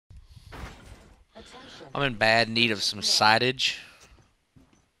I'm in bad need of some sidage.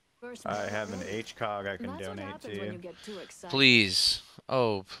 I have an HCOG I can donate to you. Please.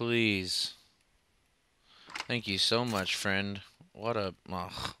 Oh, please. Thank you so much, friend. What a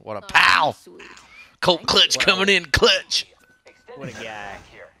pal! Colt Clutch coming in clutch! What a guy.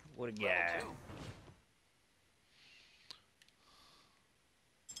 What a guy.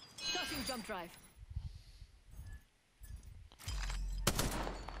 Jump drive.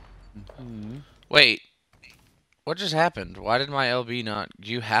 Wait. What just happened? Why did my LB not...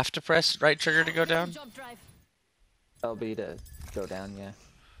 Do you have to press right trigger to go down? LB to go down, yeah.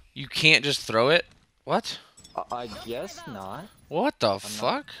 You can't just throw it? What? I guess not. What the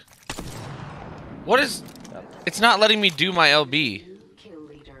fuck? What is... It's not letting me do my LB.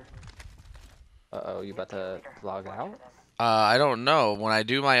 Uh-oh, you about to log out? I don't know. When I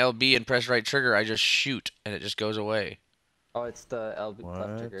do my LB and press right trigger, I just shoot, and it just goes away. Oh, it's the LB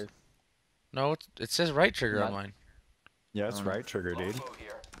left trigger. No, it says right trigger on mine. Yeah, it's right trigger, dude.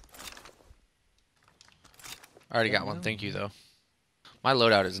 I already got one. Thank you, though. My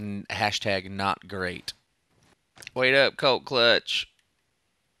loadout is hashtag not great. Wait up, Colt Clutch.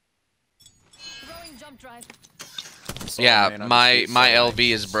 Yeah, my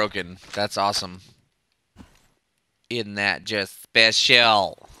LB is broken. That's awesome. Isn't that just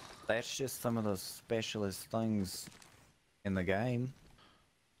special? That's just some of the specialist things in the game.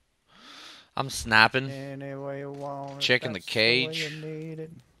 I'm snapping. Any way you want it, Checking the that's way cage. you need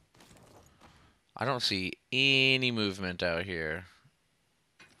it. I don't see any movement out here.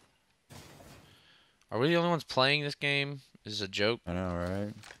 Are we the only ones playing this game? Is this a joke? I know,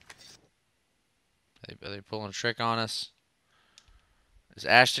 right? Are they pulling a trick on us? Is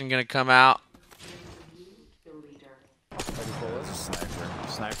Ashton gonna come out? There's a sniper.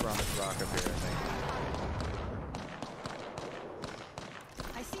 Sniper on this rock up here, I think.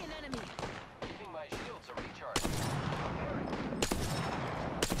 I see an enemy. Giving my shields a recharge.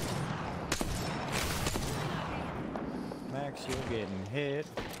 Max, you're getting hit.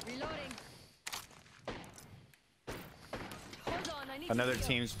 Reloading. Hold on, I need Another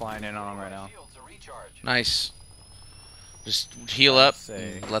team's flying in on him right now. Shields a recharge. Nice. Just heal up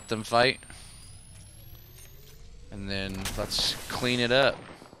say. and let them fight. And then let's clean it up.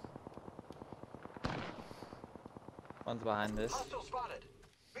 One's behind this. Hostile spotted.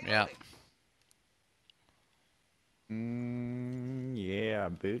 Yeah. Yeah,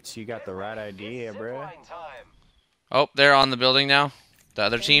 Boots, you got the right idea, bruh. Zipline time. Oh, they're on the building now. The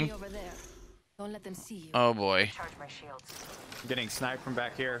other team. over there. Don't let them see you. Oh boy. Charge my shields. I'm getting sniped from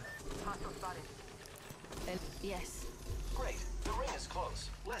back here. Hostile spotted. Yes. Great. The ring is close.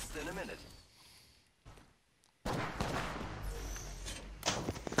 Less than a minute.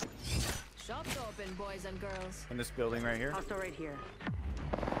 Shops open, boys and girls. In this building right here. Hostile right here.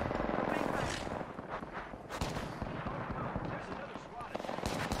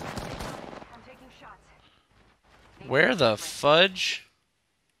 I'm taking shots. Where the fudge?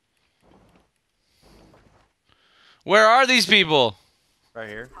 Where are these people? Right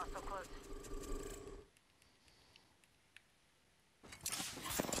here. Hostile close.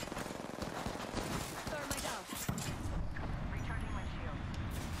 Thermite out. Recharging my shield.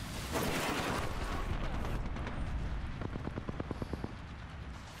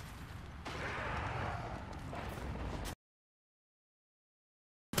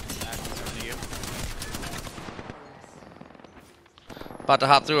 About to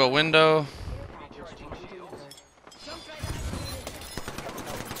hop through a window.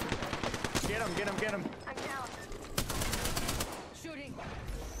 Get him. I'm down. Shooting.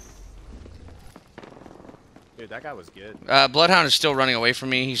 Dude, that guy was good. Bloodhound is still running away from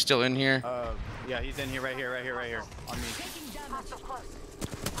me. He's still in here. Yeah, he's in here, right here. On me. Hostile close.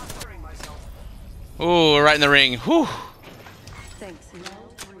 Clearing myself. Ooh, we're right in the ring. Whew. Thanks.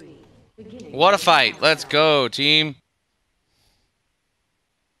 What a fight. Let's go, team.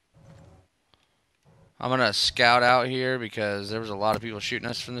 I'm gonna scout out here because there was a lot of people shooting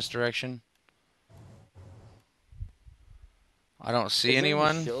us from this direction. I don't see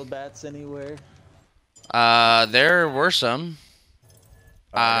anyone. Shield bats anywhere? There were some.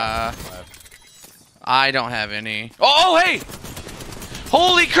 I don't have any. Oh, hey!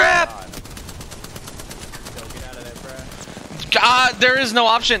 Holy crap! Go get out of there, bro. God, there is no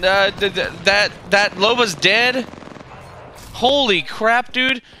option. That Loba's dead. Holy crap,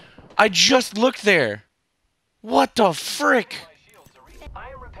 dude! I just looked there. What the frick?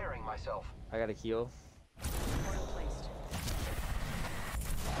 I am repairing myself. I got a heal.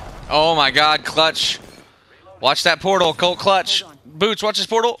 Oh my God, Clutch! Watch that portal, Colt Clutch. Boots, watch this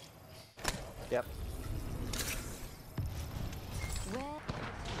portal. Yep.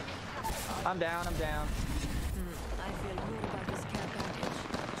 I'm down, I'm down. I feel good about this care package.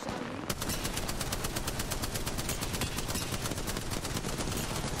 Shall we?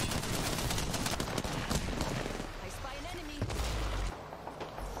 I spy an enemy.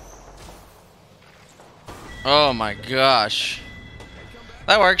 Oh my gosh.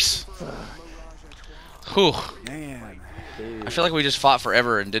 That works. Whew. Man. I feel like we just fought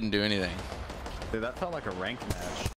forever and didn't do anything. Dude, that felt like a ranked match.